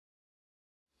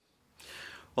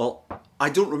Well, I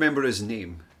don't remember his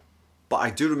name, but I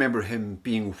do remember him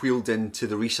being wheeled into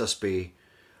the resus bay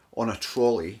on a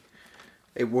trolley.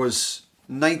 It was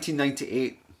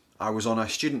 1998. I was on a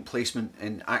student placement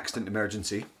in accident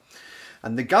emergency,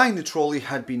 and the guy in the trolley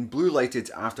had been blue lighted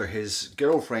after his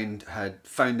girlfriend had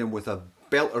found him with a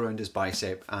belt around his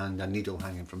bicep and a needle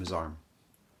hanging from his arm.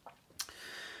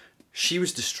 She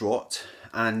was distraught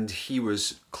and he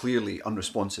was clearly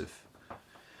unresponsive.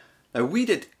 Now, we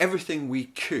did everything we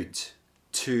could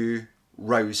to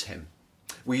rouse him.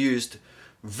 We used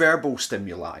verbal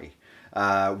stimuli,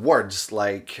 words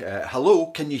like, hello,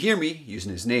 can you hear me?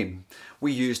 Using his name.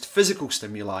 We used physical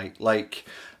stimuli like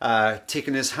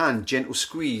taking his hand, gentle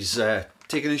squeeze,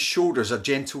 taking his shoulders, a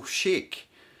gentle shake.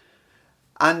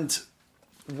 And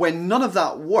when none of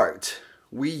that worked,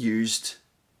 we used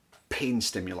pain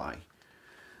stimuli.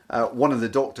 One of the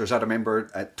doctors, I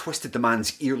remember, twisted the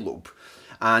man's earlobe.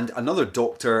 And another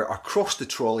doctor across the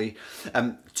trolley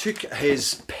took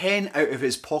his pen out of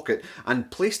his pocket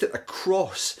and placed it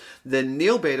across the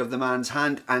nail bed of the man's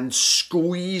hand and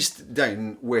squeezed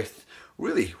down with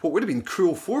really what would have been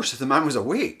cruel force if the man was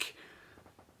awake.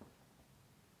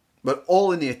 But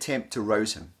all in the attempt to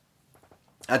rouse him.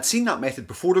 I'd seen that method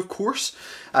before, of course.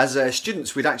 As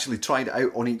students, we'd actually tried it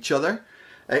out on each other.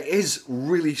 It is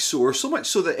really sore, so much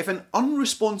so that if an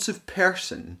unresponsive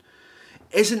person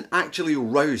isn't actually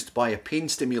roused by a pain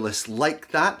stimulus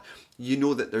like that, you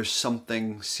know that there's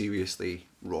something seriously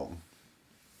wrong.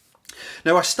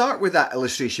 Now, I start with that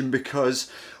illustration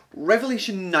because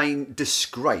Revelation 9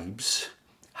 describes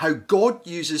how God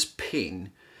uses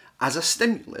pain as a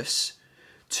stimulus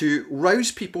to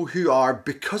rouse people who are,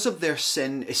 because of their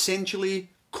sin,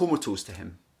 essentially comatose to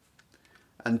him.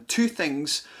 And two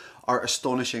things are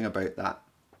astonishing about that.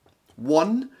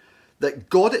 One, that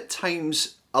God at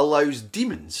times allows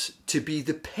demons to be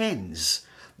the pens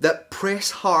that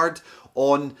press hard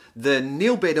on the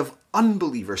nail bed of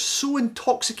unbelievers, so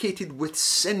intoxicated with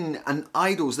sin and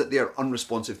idols that they are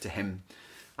unresponsive to him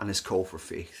and his call for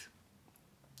faith.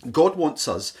 God wants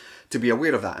us to be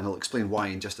aware of that, and I'll explain why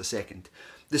in just a second.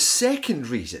 The second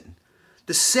reason,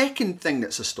 the second thing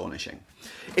that's astonishing,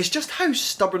 is just how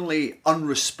stubbornly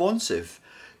unresponsive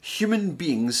human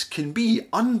beings can be,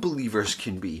 unbelievers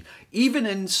can be, even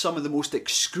in some of the most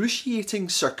excruciating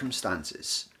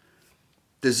circumstances,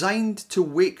 designed to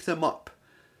wake them up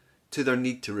to their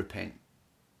need to repent.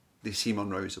 They seem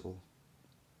unrousable.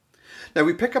 Now,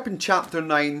 we pick up in chapter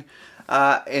 9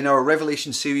 in our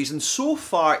Revelation series, and so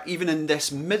far, even in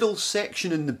this middle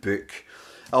section in the book,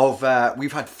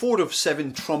 we've had 4 of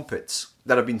 7 trumpets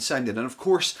that have been sounded. And of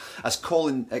course, as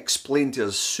Colin explained to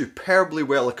us superbly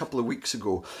well a couple of weeks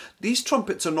ago, these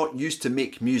trumpets are not used to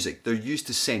make music. They're used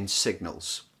to send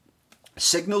signals.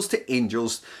 Signals to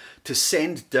angels to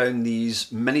send down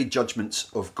these many judgments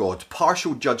of God,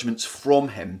 partial judgments from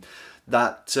him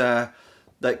that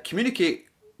communicate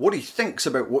what he thinks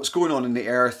about what's going on in the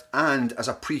earth and as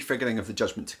a prefiguring of the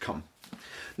judgment to come.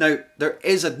 Now, there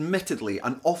is admittedly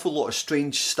an awful lot of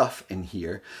strange stuff in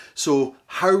here, so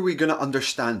how are we going to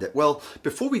understand it? Well,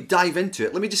 before we dive into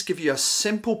it, let me just give you a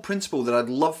simple principle that I'd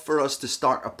love for us to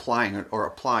start applying, or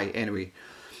apply anyway.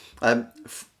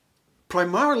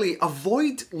 Primarily,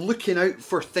 avoid looking out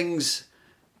for things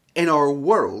in our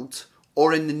world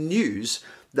or in the news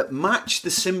that match the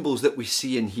symbols that we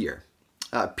see in here.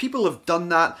 People have done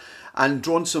that and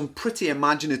drawn some pretty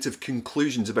imaginative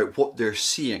conclusions about what they're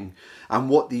seeing and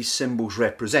what these symbols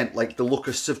represent, like the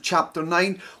locusts of chapter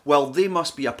 9. Well, they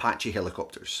must be Apache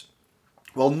helicopters.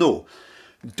 Well, no.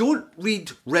 Don't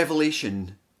read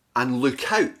Revelation and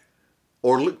look out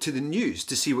or look to the news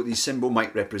to see what these symbols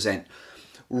might represent.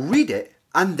 Read it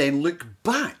and then look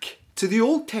back to the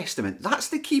Old Testament. That's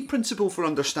the key principle for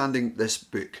understanding this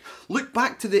book. Look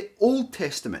back to the Old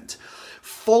Testament.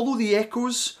 Follow the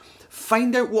echoes.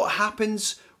 Find out what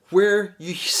happens where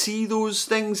you see those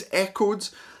things echoed,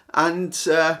 and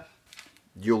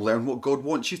you'll learn what God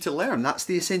wants you to learn. That's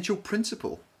the essential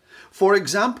principle. For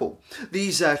example,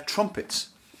 these trumpets.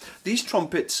 These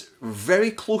trumpets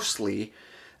very closely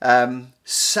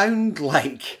sound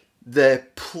like the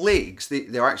plagues.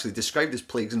 They're actually described as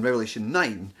plagues in Revelation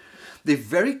 9. They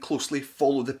very closely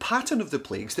follow the pattern of the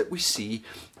plagues that we see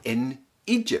in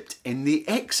Egypt, in the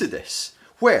Exodus,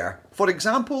 where, for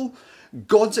example,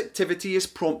 God's activity is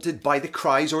prompted by the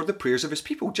cries or the prayers of his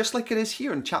people, just like it is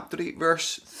here in chapter 8,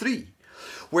 verse 3,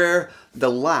 where the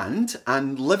land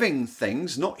and living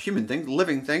things, not human things,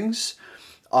 living things,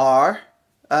 are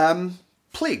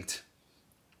plagued.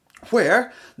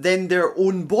 Where then their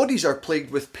own bodies are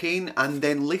plagued with pain, and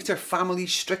then later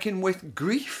families stricken with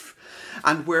grief.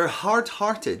 And where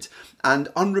hard-hearted and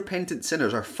unrepentant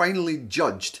sinners are finally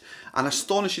judged, and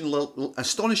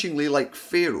astonishingly like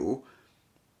Pharaoh,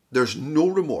 there's no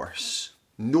remorse,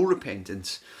 no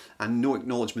repentance, and no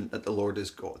acknowledgement that the Lord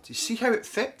is God. You see how it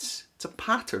fits? It's a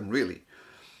pattern, really.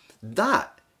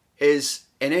 That is,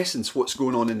 in essence, what's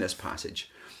going on in this passage.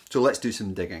 So let's do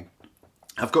some digging.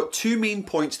 I've got two main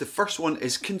points. The first one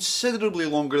is considerably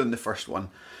longer than the first one,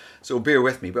 so bear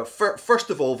with me. But first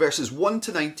of all, verses 1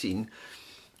 to 19,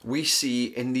 we see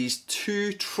in these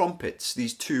two trumpets,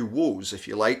 these two woes, if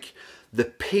you like, the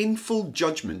painful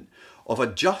judgment of a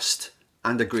just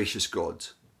and a gracious God.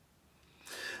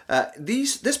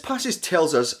 This passage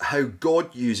tells us how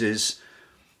God uses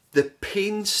the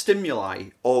pain stimuli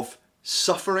of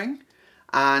suffering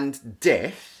and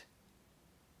death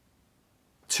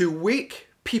to wake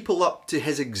people up to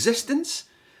his existence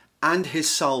and his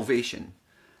salvation,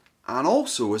 and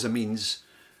also as a means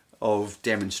of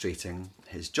demonstrating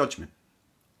his judgment.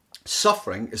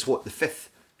 Suffering is what the fifth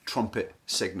trumpet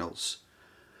signals.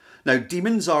 Now,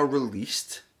 demons are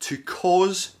released to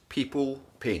cause people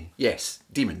pain. Yes,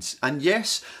 demons. And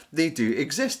yes, they do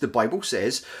exist. The Bible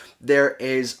says there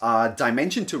is a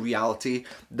dimension to reality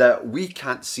that we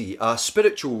can't see, a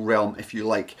spiritual realm, if you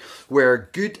like, where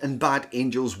good and bad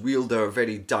angels wield a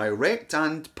very direct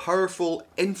and powerful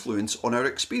influence on our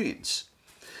experience.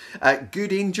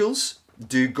 Good angels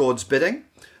do God's bidding.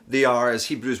 They are, as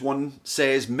Hebrews 1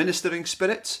 says, ministering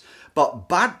spirits. But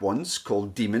bad ones,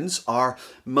 called demons, are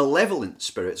malevolent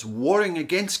spirits warring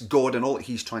against God and all that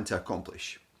he's trying to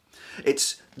accomplish.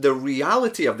 It's the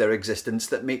reality of their existence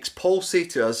that makes Paul say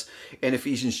to us in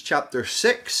Ephesians chapter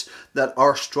 6 that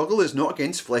our struggle is not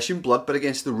against flesh and blood, but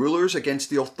against the rulers, against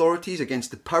the authorities, against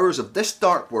the powers of this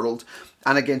dark world,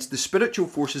 and against the spiritual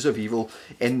forces of evil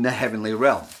in the heavenly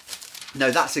realm. Now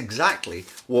that's exactly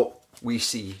what we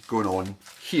see going on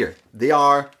here. They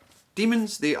are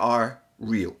demons, they are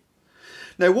real.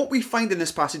 Now, what we find in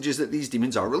this passage is that these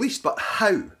demons are released, but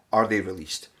how are they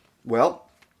released? Well,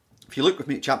 if you look with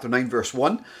me at chapter 9, verse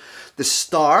 1, the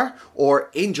star or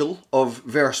angel of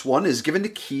verse 1 is given the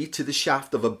key to the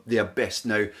shaft of the abyss.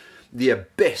 Now, the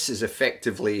abyss is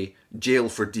effectively jail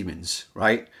for demons,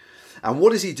 right? And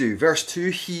what does he do? Verse 2,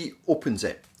 he opens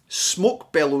it.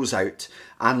 Smoke bellows out,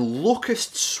 and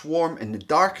locusts swarm in the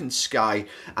darkened sky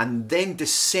and then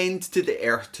descend to the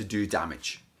earth to do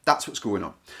damage. That's what's going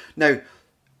on. Now,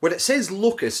 when it says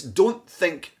locusts, don't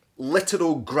think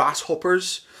literal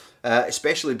grasshoppers,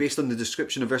 especially based on the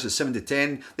description of verses 7 to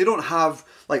 10. They don't have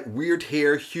like weird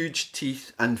hair, huge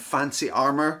teeth, and fancy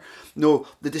armor. No,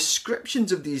 the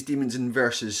descriptions of these demons in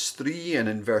verses 3 and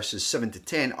in verses 7 to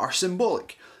 10 are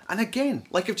symbolic. And again,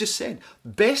 like I've just said,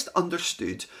 best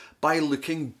understood by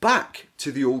looking back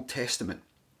to the Old Testament.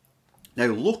 Now,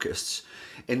 locusts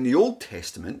in the Old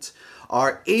Testament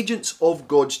are agents of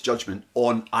God's judgment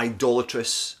on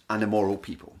idolatrous and immoral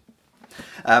people.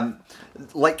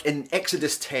 Like in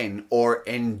Exodus 10 or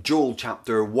in Joel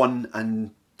chapter 1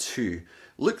 and 2.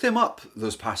 Look them up,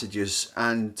 those passages,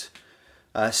 and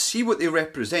see what they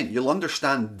represent. You'll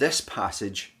understand this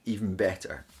passage even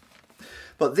better.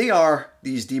 But they are,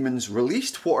 these demons,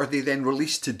 released. What are they then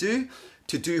released to do?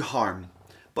 To do harm.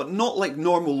 But not like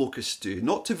normal locusts do.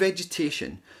 Not to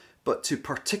vegetation, but to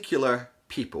particular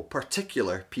people.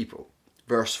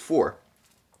 Verse 4.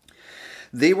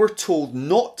 They were told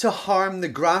not to harm the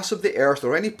grass of the earth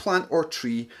or any plant or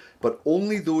tree, but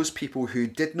only those people who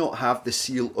did not have the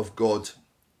seal of God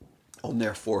on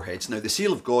their foreheads. Now, the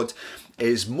seal of God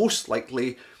is most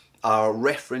likely a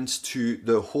reference to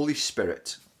the Holy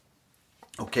Spirit.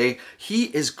 Okay, he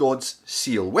is God's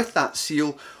seal. With that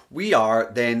seal, we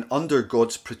are then under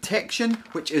God's protection,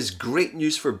 which is great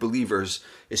news for believers,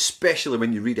 especially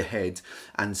when you read ahead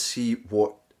and see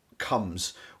what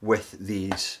comes with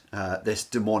this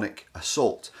demonic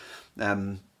assault.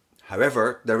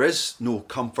 However, there is no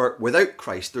comfort without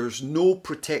Christ. There's no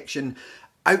protection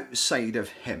outside of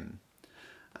him.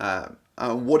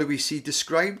 What do we see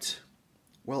described?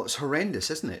 Well, it's horrendous,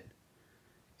 isn't it?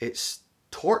 It's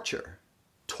torture.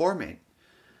 Torment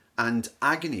and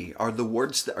agony are the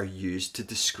words that are used to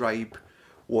describe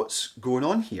what's going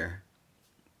on here.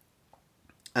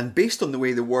 And based on the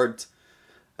way the word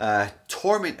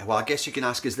torment, well, I guess you can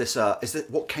ask,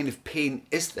 what kind of pain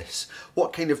is this?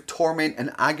 What kind of torment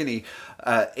and agony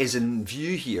is in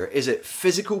view here? Is it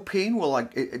physical pain? Well,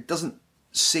 it doesn't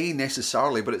say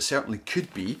necessarily, but it certainly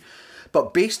could be.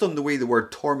 But based on the way the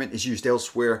word torment is used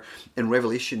elsewhere in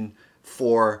Revelation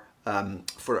for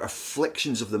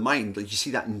afflictions of the mind, like you see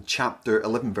that in chapter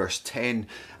 11 verse 10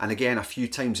 and again a few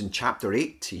times in chapter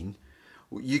 18,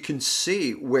 you can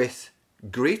say with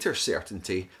greater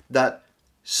certainty that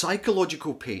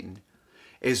psychological pain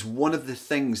is one of the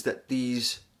things that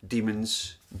these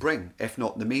demons bring, if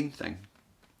not the main thing.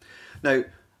 Now,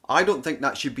 I don't think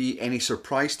that should be any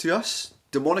surprise to us.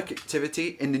 Demonic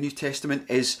activity in the New Testament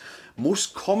is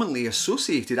most commonly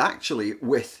associated actually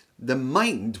with the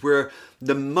mind, where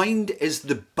the mind is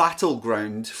the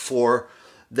battleground for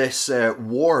this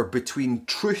war between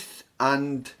truth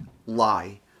and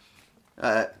lie.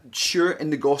 Sure, in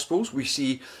the Gospels we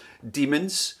see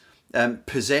demons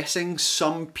possessing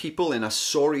some people in a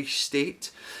sorry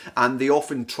state, and they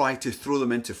often try to throw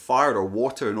them into fire or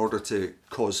water in order to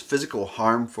cause physical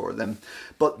harm for them.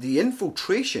 But the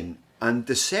infiltration and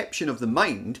deception of the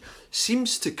mind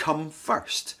seems to come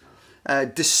first.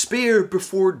 Despair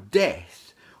before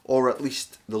death, or at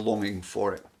least the longing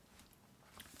for it.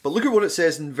 But look at what it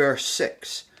says in verse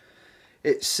 6.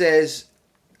 It says,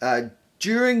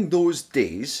 during those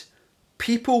days,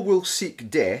 people will seek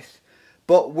death,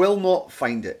 but will not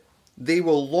find it. They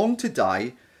will long to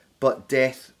die, but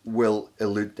death will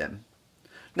elude them.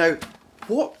 Now,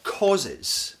 what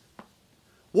causes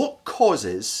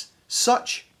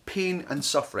such pain and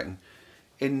suffering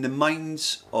in the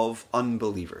minds of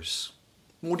unbelievers?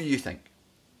 What do you think?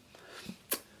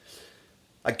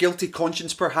 A guilty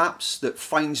conscience, perhaps, that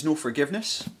finds no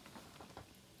forgiveness?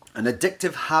 An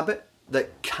addictive habit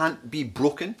that can't be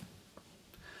broken?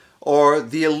 Or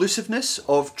the elusiveness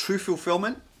of true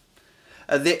fulfillment?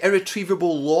 The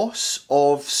irretrievable loss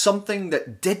of something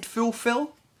that did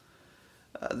fulfill?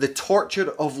 The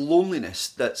torture of loneliness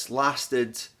that's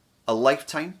lasted a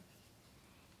lifetime?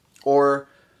 Or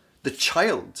the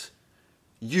child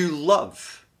you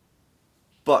love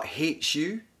but hates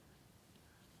you?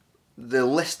 The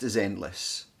list is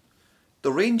endless.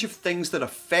 The range of things that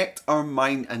affect our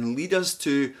mind and lead us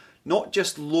to not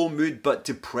just low mood but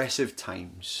depressive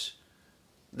times,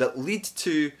 that lead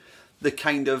to the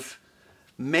kind of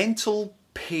mental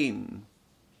pain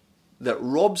that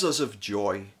robs us of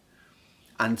joy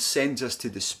and sends us to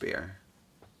despair.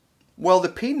 Well, the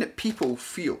pain that people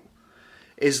feel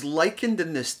is likened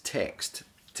in this text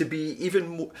to be even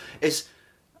more, is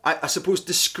I suppose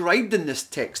described in this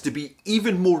text to be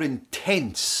even more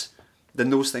intense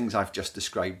than those things I've just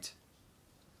described.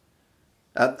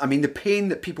 The pain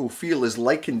that people feel is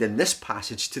likened in this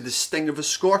passage to the sting of a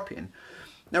scorpion.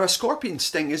 Now, a scorpion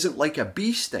sting isn't like a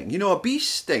bee sting. You know, a bee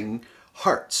sting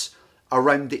hurts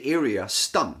around the area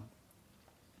stung.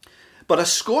 But a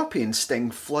scorpion sting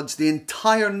floods the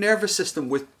entire nervous system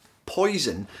with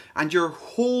poison, and your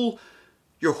whole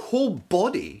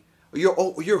body,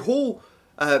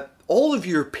 all of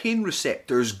your pain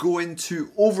receptors go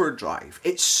into overdrive.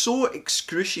 It's so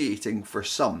excruciating for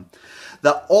some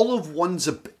that all of one's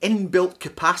inbuilt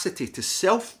capacity to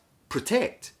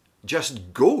self-protect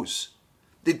just goes.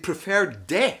 They'd prefer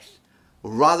death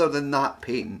rather than that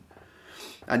pain.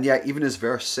 And yet, even as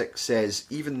verse 6 says,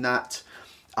 even that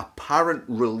apparent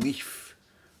relief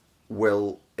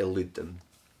will elude them.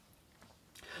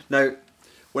 Now,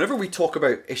 whenever we talk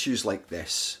about issues like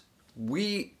this,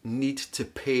 we need to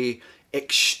pay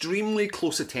extremely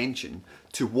close attention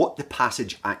to what the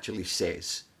passage actually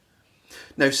says.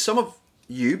 Now, some of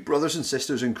you, brothers and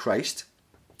sisters in Christ,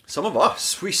 some of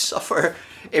us, we suffer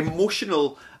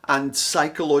emotional and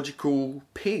psychological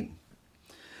pain.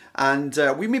 And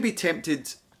we may be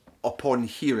tempted upon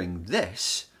hearing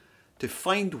this to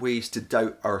find ways to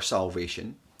doubt our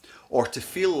salvation or to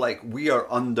feel like we are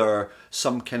under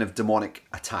some kind of demonic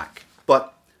attack.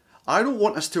 But I don't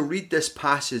want us to read this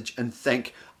passage and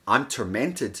think, I'm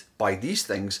tormented by these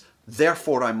things,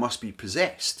 therefore I must be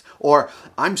possessed. Or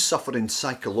I'm suffering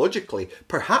psychologically.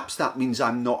 Perhaps that means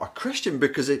I'm not a Christian,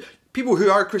 because people who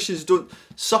are Christians don't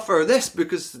suffer this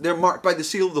because they're marked by the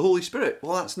seal of the Holy Spirit.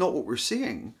 Well, that's not what we're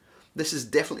saying. This is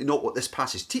definitely not what this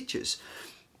passage teaches.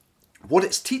 What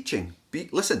it's teaching,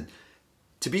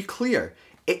 to be clear,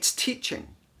 it's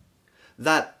teaching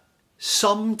that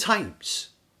sometimes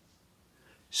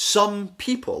some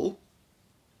people,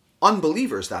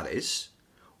 unbelievers that is,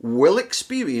 will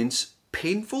experience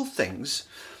painful things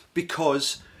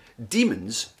because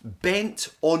demons bent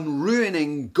on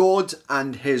ruining God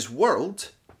and his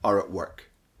world are at work.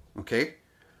 Okay?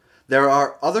 There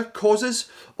are other causes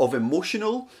of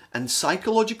emotional and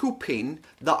psychological pain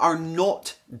that are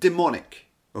not demonic.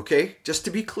 Okay? Just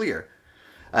to be clear.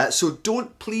 So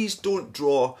please don't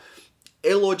draw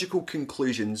illogical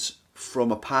conclusions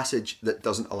from a passage that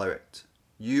doesn't allow it.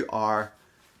 You are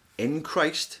in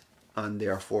Christ and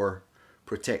therefore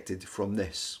protected from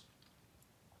this.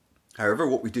 However,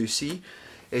 what we do see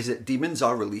is that demons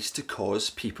are released to cause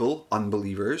people,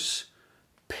 unbelievers,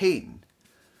 pain.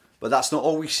 But that's not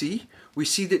all we see. We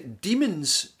see that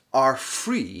demons are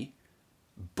free,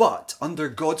 but under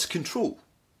God's control.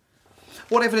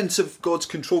 What evidence of God's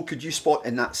control could you spot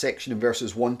in that section in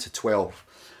verses 1 to 12?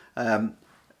 It'd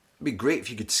be great if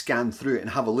you could scan through it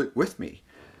and have a look with me.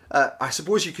 I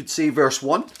suppose you could say verse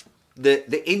 1,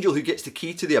 the angel who gets the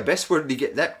key to the abyss, where did he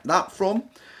get that from?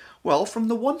 Well, from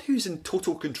the one who's in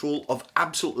total control of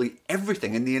absolutely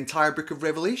everything in the entire book of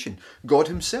Revelation, God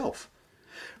himself.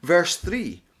 Verse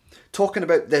 3, talking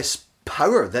about this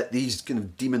power that these kind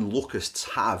of demon locusts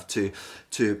have to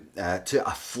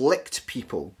afflict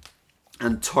people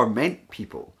and torment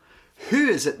people. Who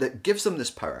is it that gives them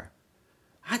this power?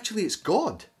 Actually, it's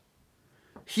God.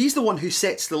 He's the one who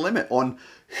sets the limit on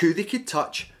who they could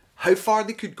touch, how far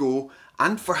they could go,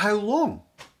 and for how long.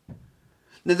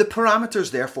 Now, the parameters,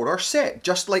 therefore, are set,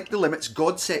 just like the limits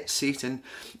God set Satan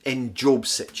in Job's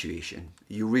situation.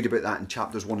 You read about that in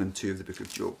chapters 1 and 2 of the book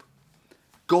of Job.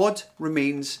 God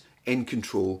remains in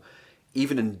control,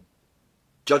 even in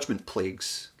judgment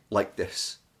plagues like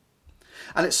this.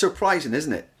 And it's surprising,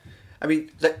 isn't it? I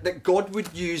mean, that God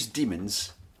would use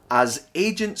demons as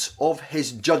agents of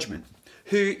his judgment,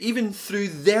 who, even through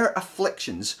their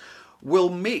afflictions, will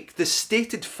make the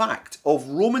stated fact of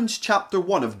Romans chapter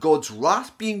 1 of God's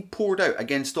wrath being poured out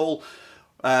against all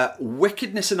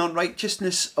wickedness and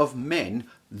unrighteousness of men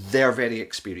their very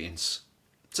experience.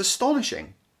 It's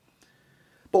astonishing.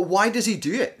 But why does he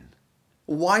do it?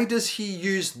 Why does he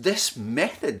use this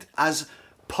method as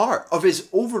part of his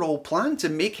overall plan to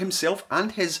make himself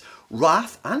and his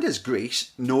wrath and his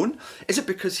grace known? Is it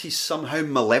because he's somehow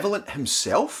malevolent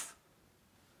himself?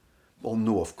 Well,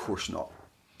 no, of course not.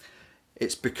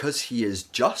 It's because he is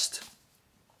just,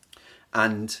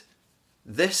 and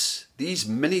these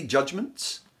many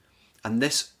judgments and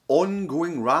this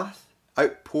ongoing wrath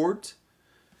outpoured,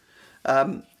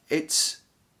 it's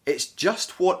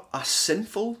just what a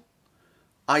sinful,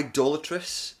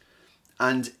 idolatrous,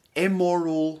 and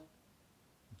immoral,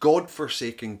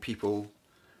 God-forsaking people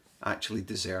actually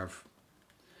deserve.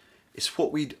 It's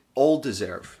what we'd all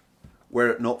deserve, were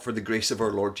it not for the grace of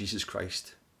our Lord Jesus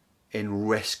Christ in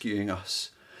rescuing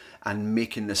us and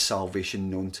making this salvation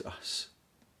known to us.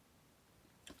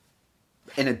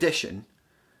 In addition,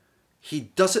 he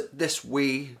does it this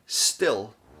way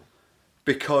still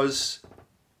because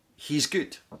he's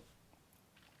good.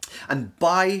 And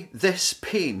by this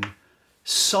pain,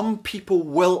 some people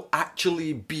will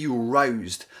actually be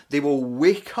roused. They will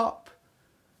wake up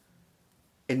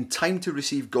in time to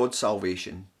receive God's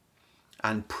salvation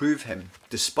and prove him,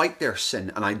 despite their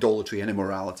sin and idolatry and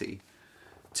immorality,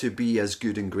 to be as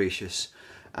good and gracious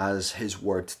as his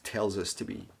word tells us to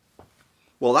be.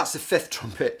 Well, that's the fifth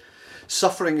trumpet.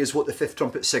 Suffering is what the fifth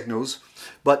trumpet signals,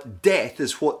 but death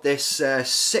is what this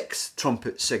sixth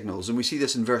trumpet signals. And we see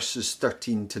this in verses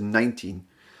 13 to 19.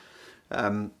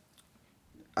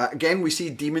 Again, we see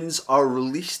demons are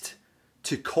released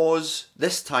to cause,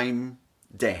 this time,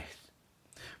 death.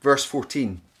 Verse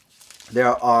 14,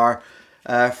 there are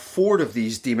 4 of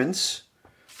these demons,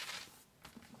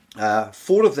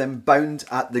 4 of them bound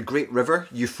at the great river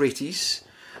Euphrates.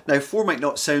 Now, 4 might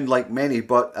not sound like many,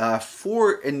 but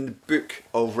 4 in the book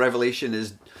of Revelation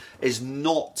is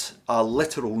not a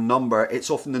literal number. It's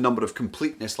often the number of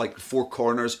completeness, like the 4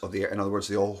 corners of the earth, in other words,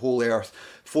 the whole earth.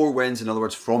 4 winds, in other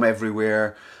words, from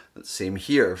everywhere. Same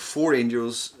here. 4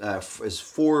 angels is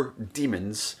 4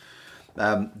 demons.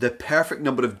 The perfect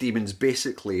number of demons,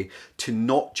 basically, to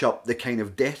notch up the kind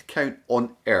of death count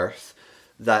on earth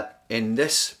that in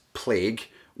this plague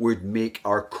would make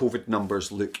our COVID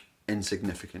numbers look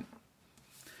insignificant.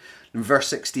 And verse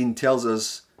 16 tells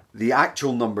us the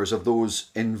actual numbers of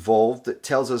those involved. It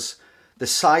tells us the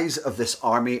size of this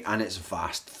army, and it's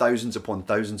vast. Thousands upon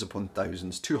thousands upon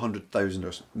thousands. 200,000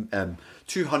 or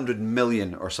 200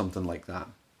 million or something like that.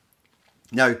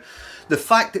 Now, the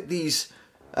fact that these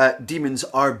demons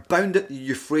are bound at the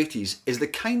Euphrates is the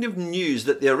kind of news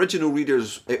that the original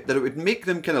readers, that it would make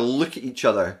them kind of look at each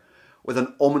other with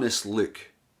an ominous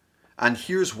look. And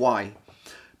here's why.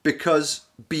 Because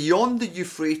beyond the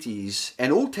Euphrates,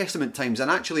 in Old Testament times, and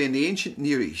actually in the ancient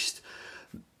Near East,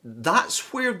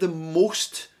 that's where the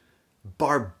most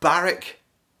barbaric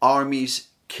armies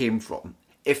came from.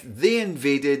 If they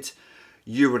invaded,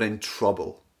 you were in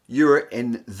trouble. You're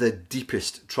in the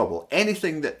deepest trouble.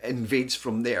 Anything that invades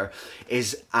from there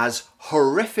is as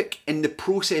horrific in the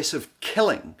process of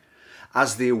killing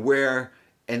as they were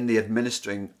in the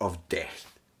administering of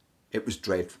death. It was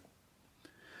dreadful.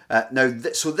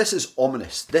 So this is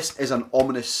ominous. This is an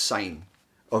ominous sign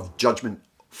of judgment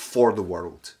for the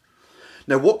world.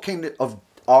 Now, what kind of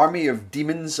army of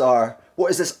demons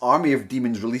what is this army of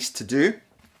demons released to do?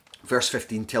 Verse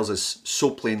 15 tells us so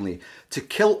plainly, to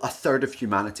kill 1/3 of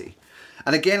humanity.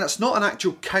 And again, it's not an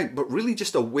actual count, but really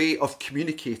just a way of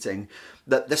communicating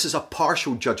that this is a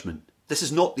partial judgment. This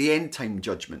is not the end time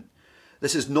judgment.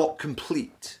 This is not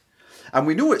complete. And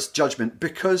we know it's judgment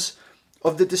because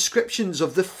of the descriptions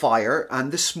of the fire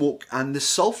and the smoke and the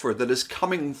sulfur that is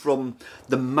coming from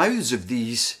the mouths of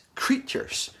these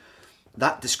creatures.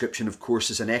 That description, of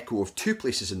course, is an echo of two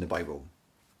places in the Bible.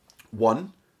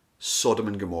 One, Sodom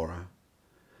and Gomorrah,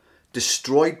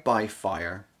 destroyed by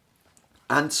fire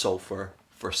and sulfur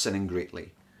for sinning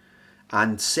greatly.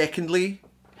 And secondly,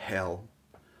 hell,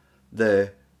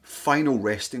 the final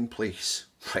resting place,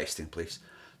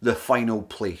 the final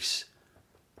place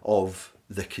of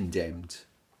the condemned.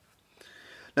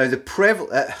 Now,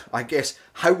 I guess,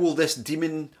 how will this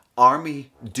demon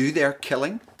army do their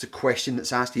killing? It's a question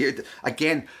that's asked here.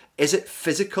 Again, is it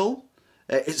physical?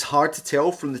 It's hard to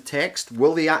tell from the text.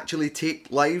 Will they actually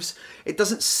take lives? It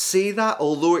doesn't say that,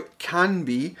 although it can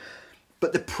be.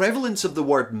 But the prevalence of the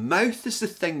word mouth is the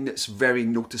thing that's very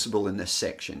noticeable in this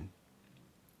section.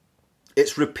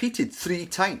 It's repeated 3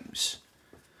 times.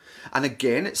 And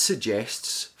again, it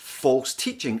suggests false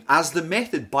teaching as the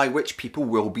method by which people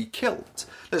will be killed.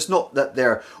 It's not that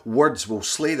their words will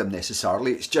slay them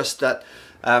necessarily. It's just that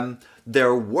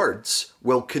their words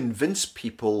will convince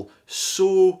people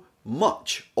so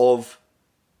much of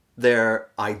their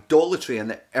idolatry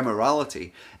and their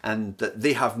immorality, and that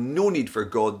they have no need for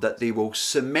God, that they will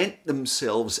cement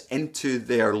themselves into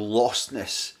their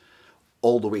lostness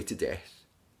all the way to death.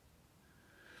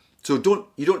 So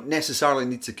you don't necessarily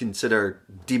need to consider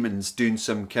demons doing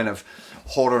some kind of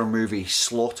horror movie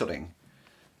slaughtering.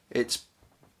 It's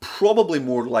probably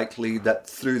more likely that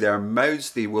through their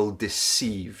mouths they will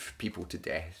deceive people to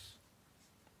death.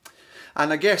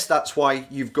 And I guess that's why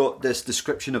you've got this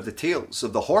description of the tails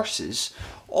of the horses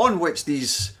on which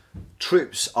these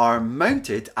troops are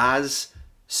mounted as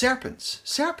serpents.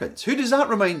 Serpents. Who does that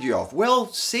remind you of? Well,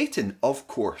 Satan, of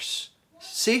course.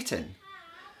 Satan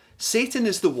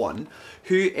is the one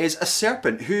who is a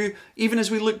serpent, who, even as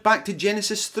we look back to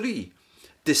Genesis 3,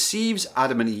 deceives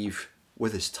Adam and Eve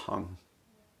with his tongue.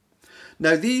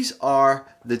 Now, these are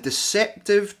the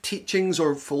deceptive teachings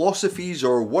or philosophies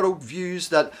or worldviews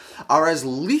that are as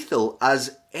lethal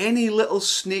as any little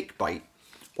snake bite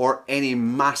or any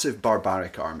massive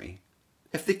barbaric army.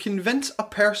 If they convince a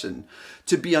person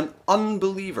to be an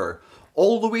unbeliever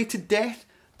all the way to death,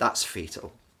 that's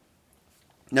fatal.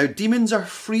 Now, demons are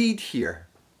freed here,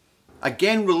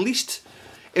 again released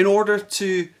in order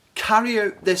to carry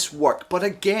out this work. But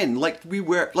again, like they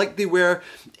were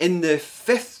in the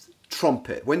 5th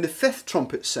trumpet, when the 5th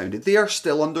trumpet sounded, they are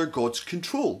still under God's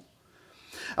control.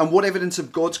 And what evidence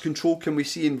of God's control can we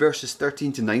see in verses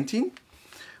 13 to 19?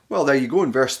 Well, there you go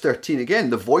in verse 13 again.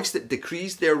 The voice that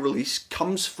decrees their release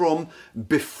comes from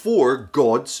before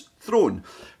God's throne.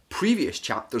 Previous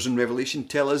chapters in Revelation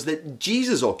tell us that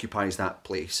Jesus occupies that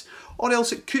place, or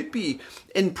else it could be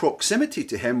in proximity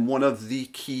to him, one of the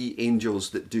key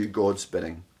angels that do God's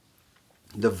bidding.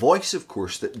 The voice, of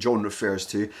course, that John refers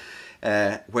to,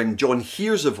 when John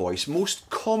hears a voice, most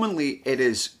commonly it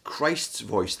is Christ's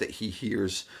voice that he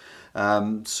hears.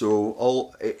 It's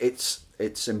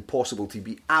impossible to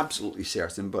be absolutely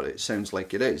certain, but it sounds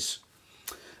like it is.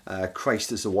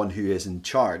 Christ is the one who is in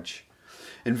charge.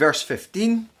 In verse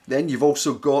 15, then you've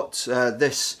also got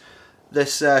this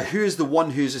who is the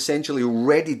one who's essentially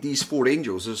readied these 4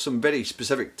 angels. There's some very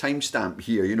specific timestamp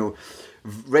here,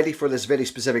 ready for this very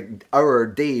specific hour,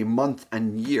 day, month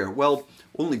and year. Well,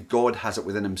 only God has it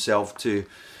within himself to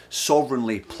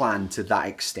sovereignly plan to that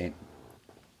extent.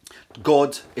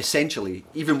 God, essentially,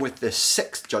 even with the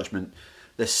 6th judgment,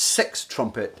 the 6th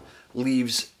trumpet,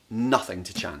 leaves nothing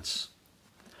to chance.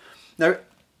 Now,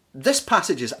 this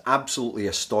passage is absolutely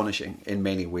astonishing in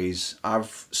many ways.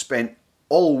 I've spent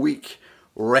all week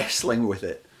wrestling with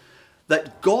it.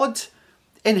 That God,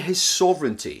 in his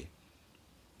sovereignty,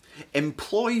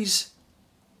 employs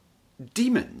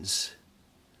demons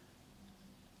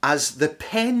as the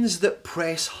pens that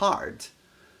press hard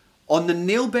on the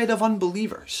nail bed of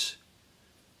unbelievers.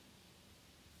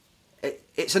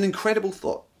 It's an incredible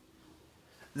thought.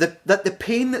 That the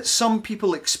pain that some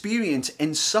people experience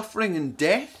in suffering and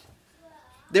death,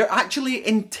 they're actually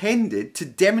intended to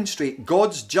demonstrate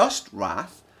God's just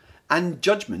wrath and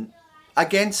judgment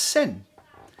against sin,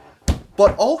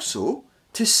 but also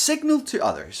to signal to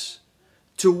others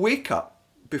to wake up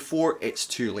before it's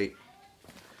too late.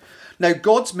 Now,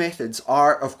 God's methods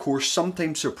are, of course,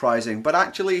 sometimes surprising, but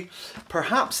actually,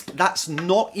 perhaps that's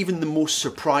not even the most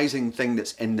surprising thing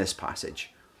that's in this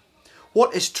passage.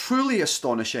 What is truly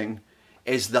astonishing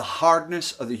is the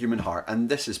hardness of the human heart, and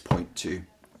this is point 2.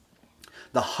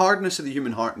 The hardness of the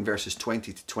human heart in verses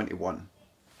 20 to 21.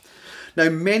 Now,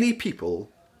 many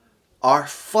people are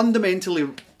fundamentally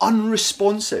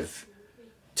unresponsive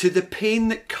to the pain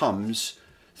that comes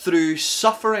through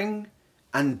suffering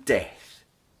and death.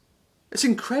 It's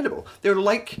incredible. They're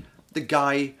like the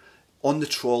guy on the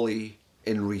trolley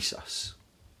in Resus.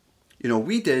 You know,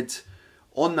 we did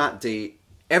on that day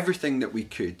everything that we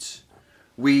could.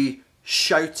 We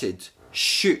shouted,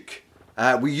 shook,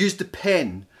 we used the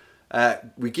pen,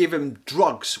 we gave him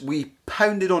drugs, we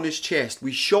pounded on his chest,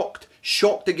 we shocked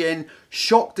again,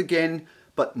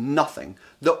 but nothing.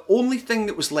 The only thing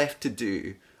that was left to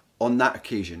do on that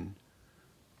occasion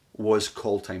was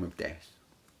call time of death.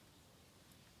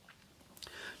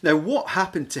 Now, what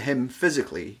happened to him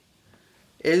physically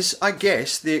is, I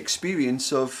guess, the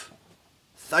experience of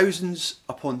thousands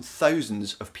upon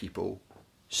thousands of people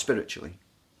spiritually.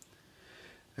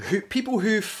 People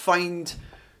who find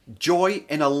joy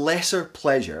in a lesser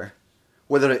pleasure,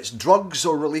 whether it's drugs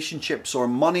or relationships or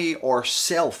money or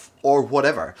self or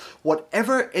whatever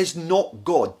is not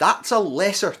God, that's a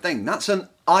lesser thing, that's an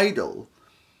idol.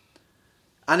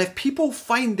 And if people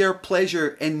find their pleasure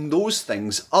in those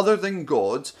things other than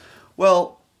God,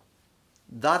 well,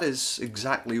 that is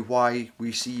exactly why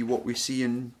we see what we see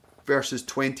in verses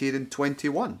 28 and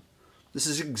 21. This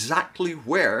is exactly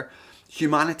where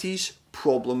humanity's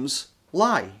problems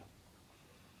lie.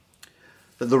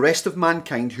 That the rest of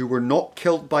mankind who were not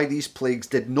killed by these plagues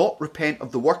did not repent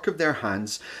of the work of their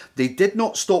hands. They did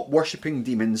not stop worshipping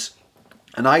demons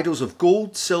and idols of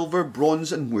gold, silver,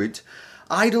 bronze and wood,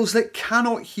 idols that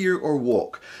cannot hear or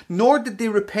walk. Nor did they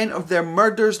repent of their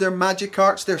murders, their magic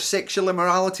arts, their sexual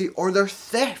immorality or their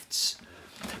thefts.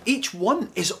 Each one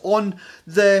is on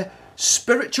the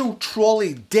spiritual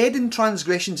trolley, dead in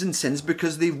transgressions and sins,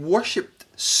 because they've worshipped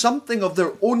something of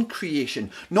their own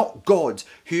creation, not God,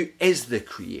 who is the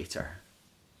creator.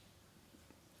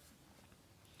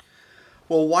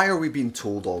 Well, why are we being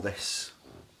told all this?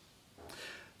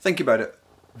 Think about it.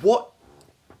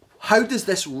 How does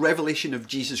this revelation of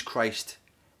Jesus Christ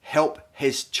help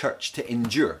his church to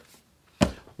endure?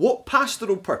 What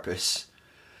pastoral purpose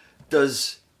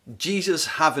does Jesus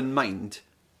have in mind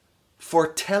for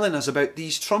telling us about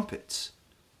these trumpets?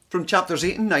 From chapters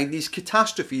 8 and 9, these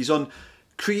catastrophes on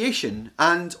creation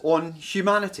and on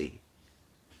humanity.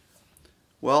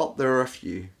 Well, there are a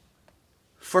few.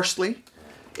 Firstly,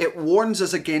 it warns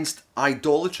us against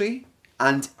idolatry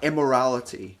and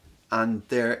immorality and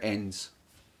their ends.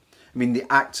 I mean,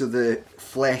 the acts of the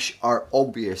flesh are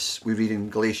obvious. We read in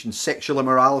Galatians: sexual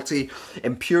immorality,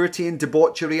 impurity and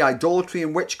debauchery, idolatry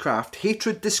and witchcraft,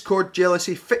 hatred, discord,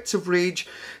 jealousy, fits of rage,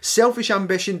 selfish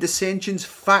ambition, dissensions,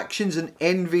 factions and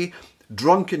envy,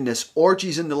 drunkenness,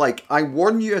 orgies and the like. I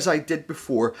warn you, as I did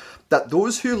before, that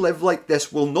those who live like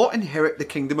this will not inherit the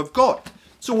kingdom of God.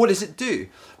 So what does it do?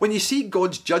 When you see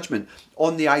God's judgment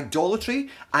on the idolatry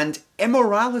and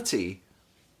immorality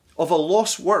of a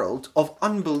lost world, of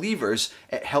unbelievers,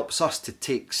 it helps us to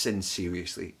take sin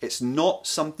seriously. It's not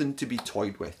something to be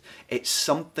toyed with. It's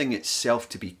something itself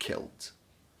to be killed.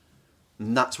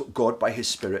 And that's what God, by his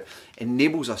Spirit,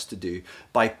 enables us to do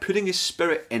by putting his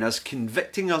Spirit in us,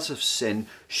 convicting us of sin,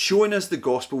 showing us the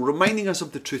gospel, reminding us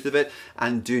of the truth of it,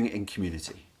 and doing it in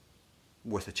community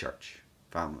with a church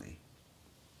family.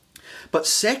 But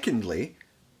secondly,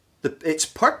 its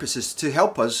purpose is to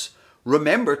help us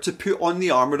remember to put on the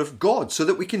armour of God so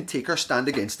that we can take our stand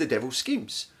against the devil's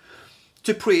schemes.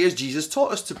 To pray as Jesus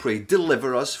taught us to pray: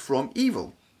 deliver us from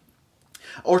evil.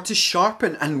 Or to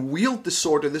sharpen and wield the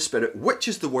sword of the Spirit, which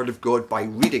is the word of God, by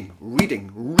reading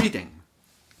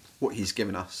what he's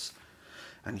given us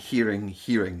and hearing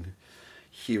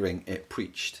it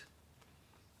preached.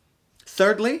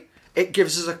 Thirdly, it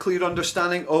gives us a clear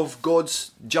understanding of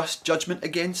God's just judgment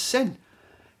against sin.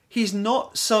 He's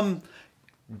not some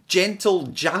gentle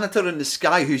janitor in the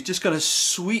sky who's just going to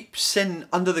sweep sin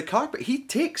under the carpet. He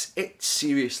takes it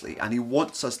seriously, and he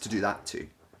wants us to do that too.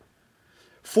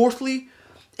 Fourthly,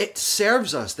 it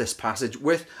serves us, this passage,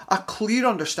 with a clear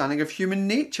understanding of human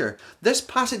nature. This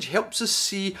passage helps us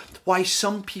see why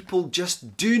some people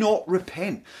just do not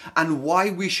repent and why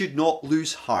we should not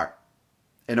lose heart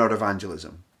in our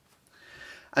evangelism.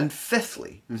 And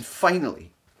fifthly, and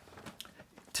finally,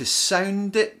 to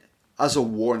sound it as a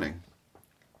warning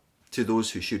to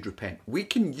those who should repent. We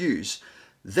can use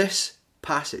this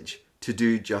passage to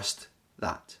do just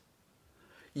that.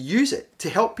 Use it to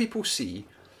help people see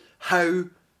how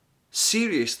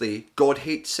seriously God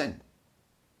hates sin.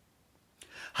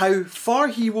 How far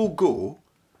he will go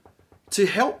to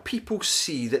help people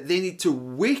see that they need to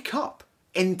wake up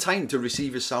in time to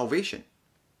receive his salvation.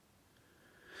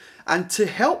 And to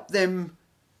help them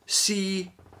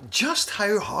see just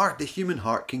how hard the human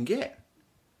heart can get.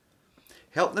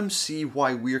 Help them see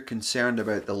why we're concerned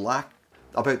about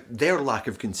their lack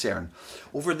of concern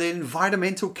over the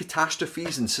environmental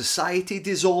catastrophes and society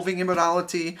dissolving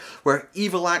immorality where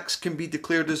evil acts can be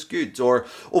declared as good, or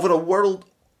over a world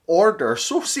order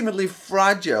so seemingly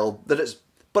fragile that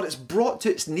it's brought to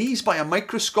its knees by a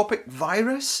microscopic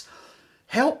virus.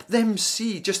 Help them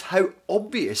see just how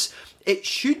obvious it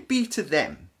should be to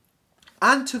them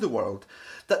and to the world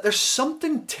that there's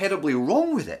something terribly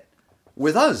wrong with it,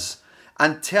 with us,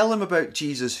 and tell them about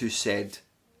Jesus who said,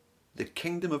 "The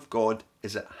kingdom of God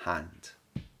is at hand.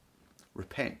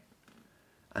 Repent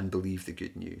and believe the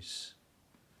good news."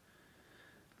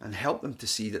 And help them to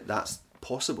see that that's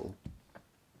possible.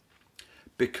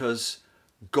 Because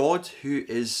God, who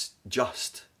is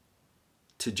just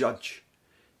to judge,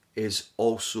 is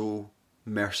also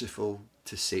merciful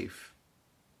to save.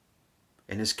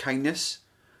 In his kindness,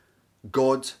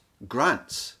 God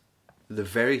grants the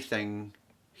very thing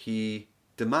he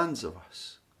demands of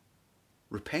us: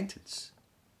 repentance.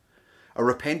 A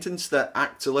repentance that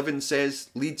Acts 11 says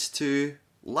leads to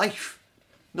life,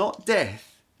 not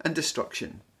death and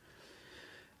destruction.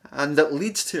 And that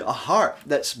leads to a heart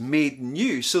that's made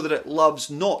new so that it loves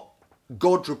not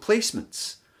God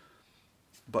replacements,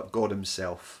 but God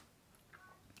himself.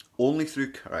 Only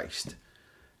through Christ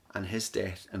and his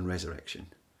death and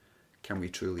resurrection can we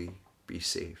truly be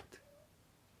saved.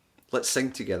 Let's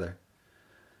sing together.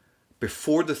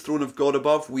 Before the throne of God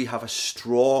above, we have a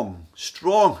strong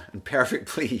and perfect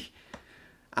plea.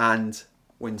 And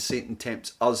when Satan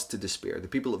tempts us to despair, the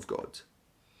people of God,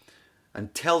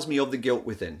 and tells me of the guilt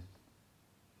within,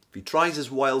 if he tries his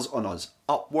wiles on us,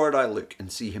 upward I look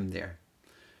and see him there,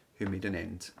 who made an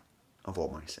end of all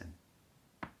my sin.